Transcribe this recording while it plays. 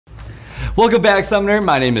Welcome back, Summoner.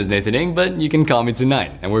 My name is Nathan Ing, but you can call me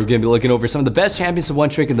Tonight, and we're going to be looking over some of the best champions to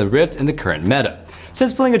one-trick in the Rift in the current meta.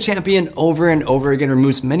 Since playing a champion over and over again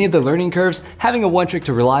removes many of the learning curves, having a one-trick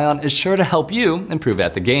to rely on is sure to help you improve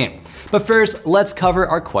at the game. But first, let's cover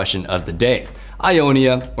our question of the day.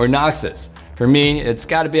 Ionia or Noxus? For me, it's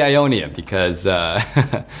gotta be Ionia because they're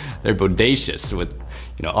bodacious with,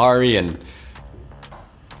 Ahri and...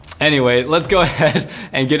 Anyway, let's go ahead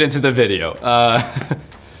and get into the video.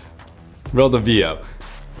 Roll the VO.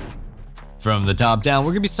 From the top down,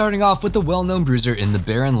 we're gonna be starting off with the well-known bruiser in the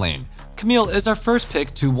Baron lane. Camille is our first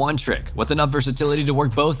pick to one-trick, with enough versatility to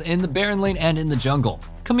work both in the Baron lane and in the jungle.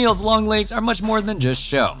 Camille's long legs are much more than just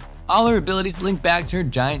show. All her abilities link back to her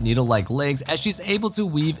giant needle-like legs as she's able to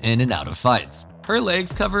weave in and out of fights. Her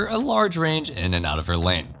legs cover a large range in and out of her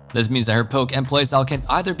lane. This means that her poke and playstyle can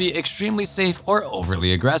either be extremely safe or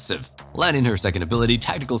overly aggressive. Landing her second ability,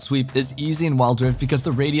 Tactical Sweep, is easy in Wild Rift because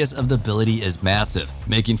the radius of the ability is massive,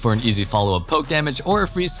 making for an easy follow-up poke damage or a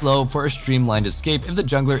free slow for a streamlined escape if the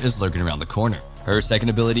jungler is lurking around the corner. Her second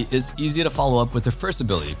ability is easy to follow up with her first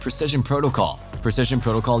ability, Precision Protocol. Precision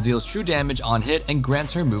Protocol deals true damage on hit and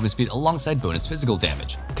grants her movement speed alongside bonus physical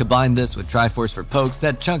damage. Combine this with Triforce for pokes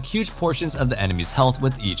that chunk huge portions of the enemy's health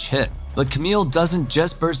with each hit. But Camille doesn't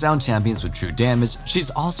just burst down champions with true damage, she's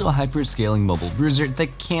also a hyper-scaling mobile bruiser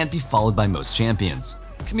that can't be followed by most champions.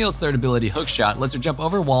 Camille's third ability, Hookshot, lets her jump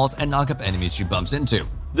over walls and knock up enemies she bumps into.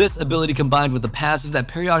 This ability combined with the passive that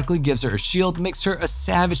periodically gives her a shield makes her a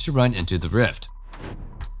savage to run into the Rift.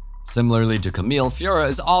 Similarly to Camille, Fiora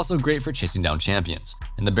is also great for chasing down champions.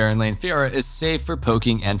 In the Baron lane, Fiora is safe for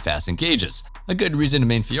poking and fast engages. A good reason to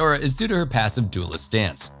main Fiora is due to her passive duelist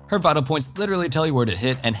stance. Her vital points literally tell you where to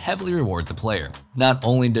hit and heavily reward the player. Not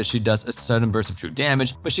only does she do a sudden burst of true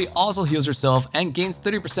damage, but she also heals herself and gains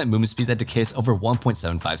 30% movement speed that decays over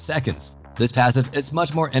 1.75 seconds. This passive is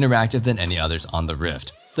much more interactive than any others on the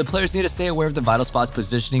Rift. The players need to stay aware of the vital spot's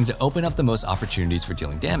positioning to open up the most opportunities for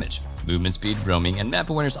dealing damage. Movement speed, roaming, and map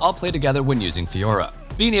awareness all play together when using Fiora.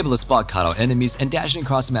 Being able to spot caught out enemies and dashing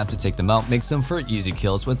across the map to take them out makes them for easy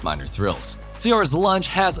kills with minor thrills. Fiora's lunge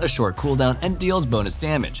has a short cooldown and deals bonus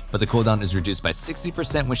damage, but the cooldown is reduced by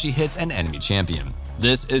 60% when she hits an enemy champion.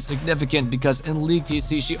 This is significant because in League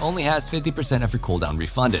PC she only has 50% of her cooldown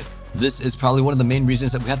refunded. This is probably one of the main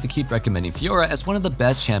reasons that we have to keep recommending Fiora as one of the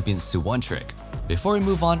best champions to one-trick. Before we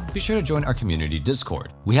move on, be sure to join our community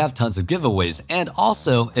Discord. We have tons of giveaways, and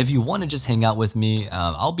also, if you want to just hang out with me,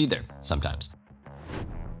 I'll be there sometimes.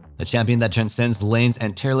 A champion that transcends lanes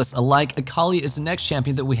and tier lists alike, Akali is the next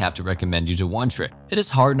champion that we have to recommend you to one-trick. It is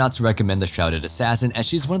hard not to recommend the Shrouded Assassin as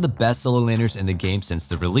she's one of the best solo laners in the game since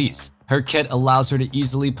the release. Her kit allows her to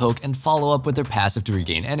easily poke and follow up with her passive to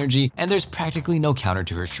regain energy, and there's practically no counter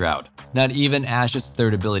to her shroud. Not even Ashe's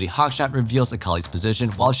third ability Hawkshot reveals Akali's position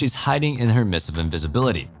while she's hiding in her mist of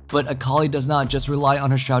invisibility. But Akali does not just rely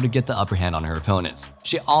on her shroud to get the upper hand on her opponents.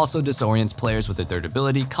 She also disorients players with her third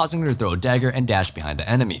ability, causing her to throw a dagger and dash behind the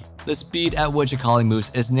enemy. The speed at which Akali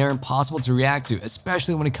moves is near impossible to react to,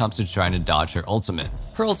 especially when it comes to trying to dodge her ultimate.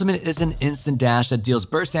 Her ultimate is an instant dash that deals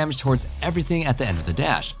burst damage towards everything at the end of the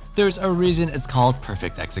dash. There's a reason it's called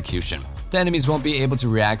perfect execution. The enemies won't be able to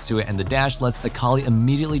react to it, and the dash lets Akali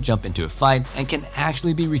immediately jump into a fight and can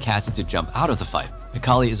actually be recasted to jump out of the fight.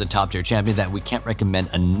 Akali is a top tier champion that we can't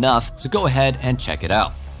recommend enough, so go ahead and check it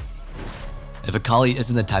out. If Akali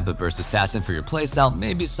isn't the type of burst assassin for your playstyle,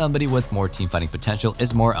 maybe somebody with more teamfighting potential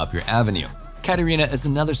is more up your avenue. Katarina is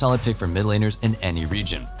another solid pick for mid laners in any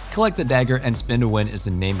region. Collect the dagger and spin to win is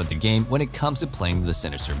the name of the game when it comes to playing the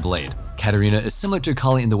Sinister Blade. Katarina is similar to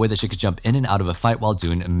Akali in the way that she could jump in and out of a fight while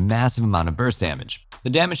doing a massive amount of burst damage.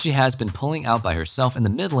 The damage she has been pulling out by herself in the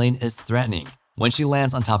mid lane is threatening. When she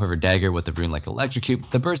lands on top of her dagger with the rune like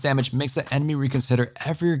Electrocute, the burst damage makes the enemy reconsider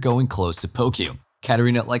ever going close to poke you.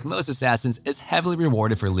 Katarina, like most assassins, is heavily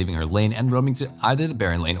rewarded for leaving her lane and roaming to either the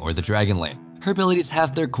Baron lane or the Dragon lane. Her abilities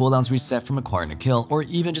have their cooldowns reset from acquiring a kill or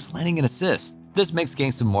even just landing an assist. This makes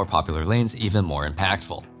games to more popular lanes even more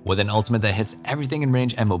impactful. With an ultimate that hits everything in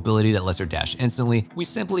range and mobility that lets her dash instantly, we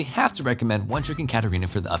simply have to recommend one-tricking Katarina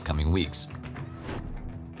for the upcoming weeks.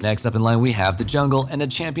 Next up in line we have the jungle and a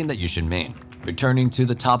champion that you should main. Returning to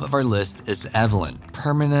the top of our list is Evelynn,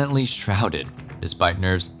 permanently shrouded. Despite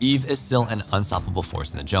nerfs, Eve is still an unstoppable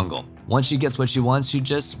force in the jungle. Once she gets what she wants, she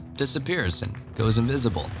just disappears and goes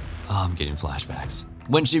invisible. Oh, I'm getting flashbacks.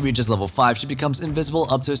 When she reaches level 5, she becomes invisible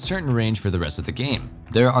up to a certain range for the rest of the game.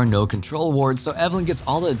 There are no control wards, so Evelynn gets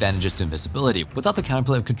all the advantages to invisibility without the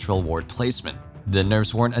counterplay of control ward placement. The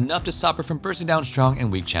nerfs weren't enough to stop her from bursting down strong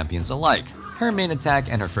and weak champions alike. Her main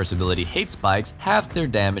attack and her first ability, Hate Spikes, have their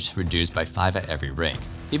damage reduced by 5 at every rank.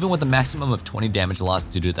 Even with a maximum of 20 damage loss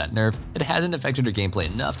due to that nerf, it hasn't affected her gameplay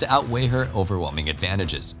enough to outweigh her overwhelming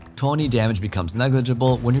advantages. 20 damage becomes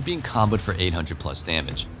negligible when you're being comboed for 800 plus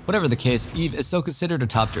damage. Whatever the case, Eve is still considered a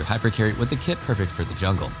top tier hyper carry with the kit perfect for the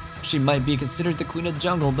jungle. She might be considered the queen of the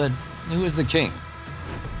jungle, but who is the king?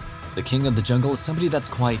 The king of the jungle is somebody that's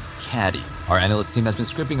quite catty. Our analyst team has been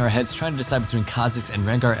scraping our heads trying to decide between Kha'Zix and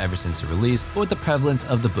Rengar ever since the release, but with the prevalence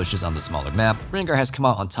of the bushes on the smaller map, Rengar has come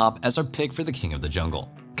out on top as our pick for the king of the jungle.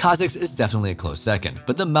 Kha'Zix is definitely a close second,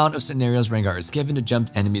 but the amount of scenarios Rengar is given to jump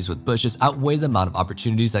enemies with bushes outweigh the amount of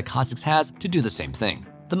opportunities that Kha'Zix has to do the same thing.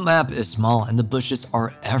 The map is small and the bushes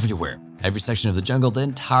are everywhere. Every section of the jungle, the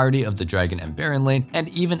entirety of the Dragon and Baron lane, and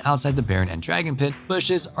even outside the Baron and Dragon pit,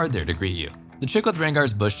 bushes are there to greet you. The trick with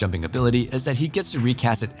Rengar's bush jumping ability is that he gets to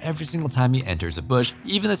recast it every single time he enters a bush,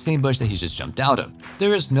 even the same bush that he's just jumped out of.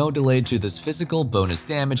 There is no delay to this physical bonus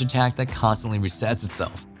damage attack that constantly resets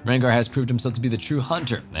itself. Rengar has proved himself to be the true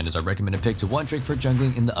hunter and is our recommended pick to ONETRICK for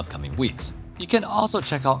jungling in the upcoming weeks. You can also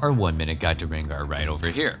check out our 1-minute guide to Rengar right over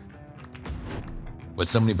here. With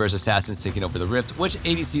so many burst assassins taking over the rift, which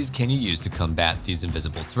ADCs can you use to combat these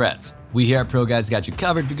invisible threats? We here at ProGuides got you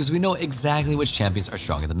covered because we know exactly which champions are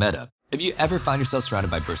strong in the meta. If you ever find yourself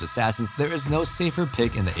surrounded by burst assassins, there is no safer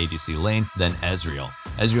pick in the ADC lane than Ezreal.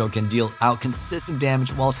 Ezreal can deal out consistent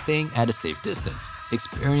damage while staying at a safe distance.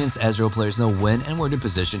 Experienced Ezreal players know when and where to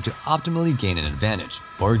position to optimally gain an advantage.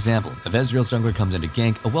 For example, if Ezreal's jungler comes into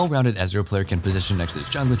gank, a well-rounded Ezreal player can position next to his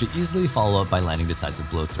jungler to easily follow up by landing decisive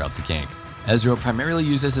blows throughout the gank. Ezreal primarily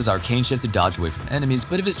uses his arcane shift to dodge away from enemies,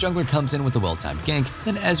 but if his jungler comes in with a well-timed gank,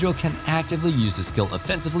 then Ezreal can actively use his skill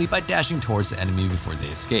offensively by dashing towards the enemy before they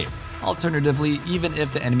escape. Alternatively, even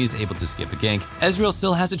if the enemy is able to skip a gank, Ezreal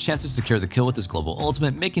still has a chance to secure the kill with his global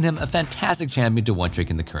ultimate, making him a fantastic champion to ONETRICK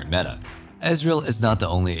in the current meta. Ezreal is not the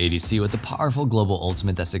only ADC with a powerful global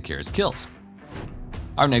ultimate that secures kills.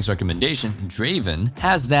 Our next recommendation, Draven,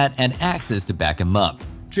 has that and access to back him up.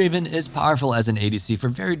 Draven is powerful as an ADC for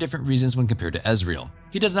very different reasons when compared to Ezreal.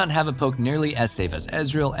 He does not have a poke nearly as safe as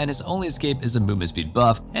Ezreal, and his only escape is a movement speed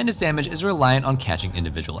buff, and his damage is reliant on catching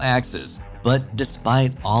individual axes. But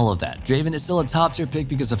despite all of that, Draven is still a top tier pick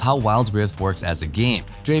because of how Wild Rift works as a game.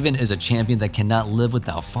 Draven is a champion that cannot live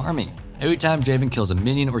without farming. Every time Draven kills a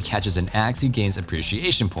minion or catches an axe, he gains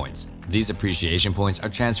appreciation points. These appreciation points are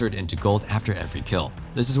transferred into gold after every kill.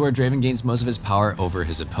 This is where Draven gains most of his power over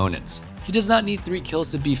his opponents. He does not need 3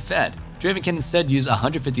 kills to be fed. Draven can instead use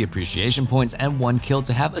 150 appreciation points and 1 kill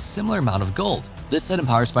to have a similar amount of gold. This sudden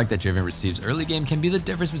power spike that Draven receives early game can be the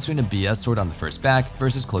difference between a BS sword on the first back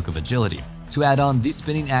versus Cloak of Agility. To add on, these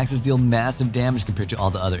spinning axes deal massive damage compared to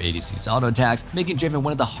all the other ADC's auto attacks, making Draven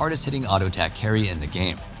one of the hardest hitting auto attack carry in the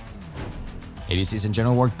game. ADCs in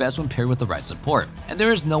general work best when paired with the right support, and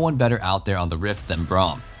there is no one better out there on the Rift than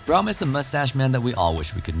Braum. Braum is the mustache man that we all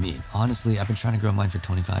wish we could meet. Honestly, I've been trying to grow mine for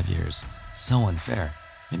 25 years. It's so unfair.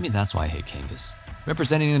 Maybe that's why I hate Kangas.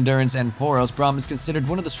 Representing Endurance and Poros, Braum is considered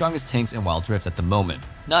one of the strongest tanks in Wild Rift at the moment.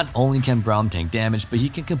 Not only can Braum tank damage, but he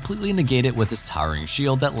can completely negate it with his towering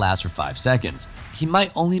shield that lasts for 5 seconds. He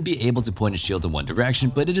might only be able to point his shield in one direction,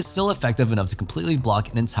 but it is still effective enough to completely block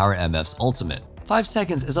an entire MF's ultimate. 5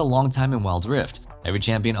 seconds is a long time in Wild Rift. Every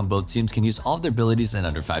champion on both teams can use all of their abilities in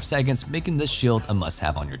under 5 seconds, making this shield a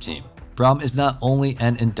must-have on your team. Braum is not only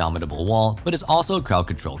an indomitable wall, but is also a crowd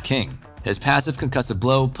control king. His passive concussive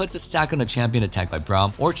blow puts a stack on a champion attacked by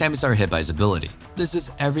Braum or champions are hit by his ability. This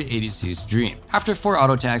is every ADC's dream. After 4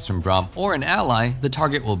 auto attacks from Braum or an ally, the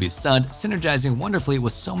target will be stunned, synergizing wonderfully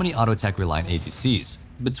with so many auto attack reliant ADCs.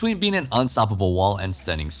 Between being an unstoppable wall and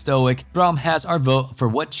stunning stoic, Braum has our vote for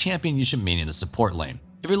what champion you should main in the support lane.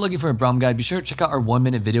 If you're looking for a Braum guide, be sure to check out our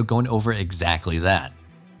 1-minute video going over exactly that.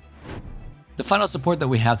 The final support that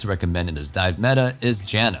we have to recommend in this dive meta is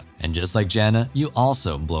Janna, and just like Janna, you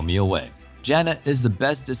also blow me away. Janna is the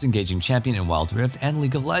best disengaging champion in Wild Rift and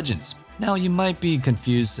League of Legends. Now you might be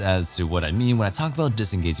confused as to what I mean when I talk about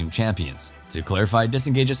disengaging champions. To clarify,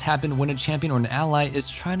 disengages happen when a champion or an ally is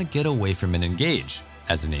trying to get away from an engage,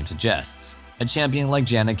 as the name suggests. A champion like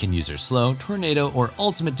Janna can use her slow, tornado, or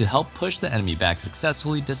ultimate to help push the enemy back,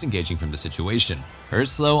 successfully disengaging from the situation. Her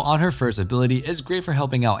slow on her first ability is great for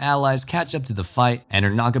helping out allies catch up to the fight, and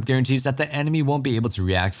her knockup guarantees that the enemy won't be able to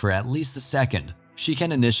react for at least a second. She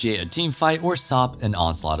can initiate a team fight or stop an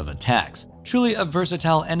onslaught of attacks. Truly a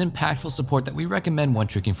versatile and impactful support that we recommend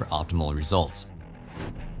ONETRICKing for optimal results.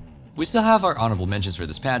 We still have our honorable mentions for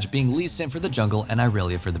this patch, being Lee Sin for the jungle and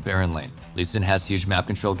Irelia for the Baron lane. Lee Sin has huge map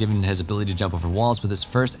control, giving his ability to jump over walls with his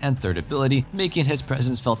first and third ability, making his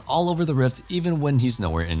presence felt all over the rift even when he's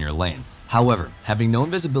nowhere in your lane. However, having no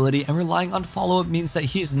invisibility and relying on follow-up means that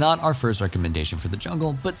he's not our first recommendation for the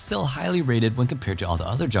jungle, but still highly rated when compared to all the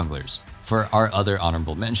other junglers. For our other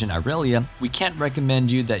honorable mention, Irelia, we can't recommend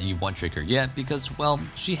you that you one-trick her yet because, well,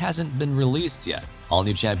 she hasn't been released yet. All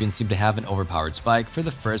new champions seem to have an overpowered spike for the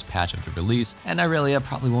first patch of the release, and Irelia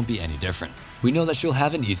probably won't be any different. We know that she'll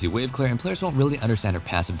have an easy wave clear and players won't really understand her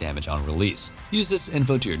passive damage on release. Use this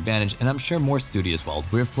info to your advantage, and I'm sure more studious Wild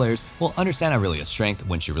Rift players will understand Irelia's strength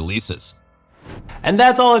when she releases. And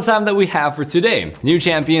that's all the time that we have for today. New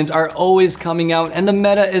champions are always coming out and the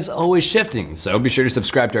meta is always shifting, so be sure to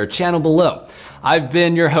subscribe to our channel below. I've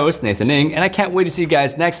been your host, Nathan Ng, and I can't wait to see you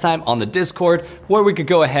guys next time on the Discord, where we could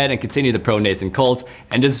go ahead and continue the Pro Nathan cult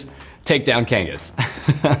and just take down Kangas.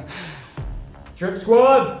 Trip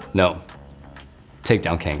squad! No, take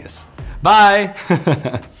down Kangas.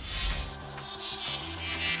 Bye!